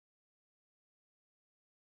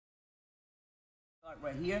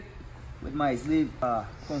Start right here with my sleeve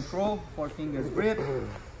control, 4 fingers grip.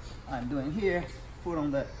 I'm doing here, foot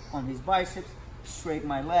on his biceps, straight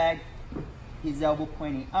my leg, his elbow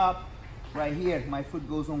pointing up. Right here, my foot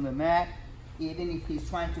goes on the mat. Even if he's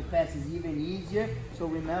trying to pass, it's even easier. So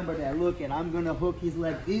remember that, look, and I'm gonna hook his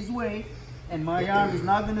leg this way, and my arm is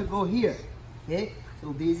not gonna go here, okay?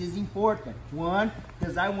 So this is important. One,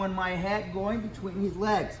 because I want my head going between his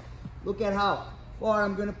legs. Look at how far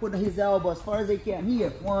I'm gonna put his elbow as far as I can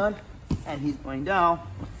here. One, and he's going down.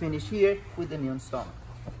 Finish here with the knee on stomach.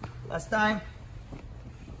 Last time.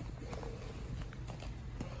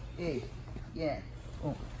 Hey, yeah.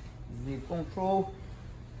 Oh, sleeve control.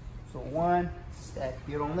 So one step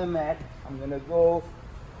here on the mat. I'm gonna go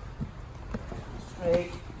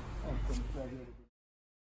straight and finish right here.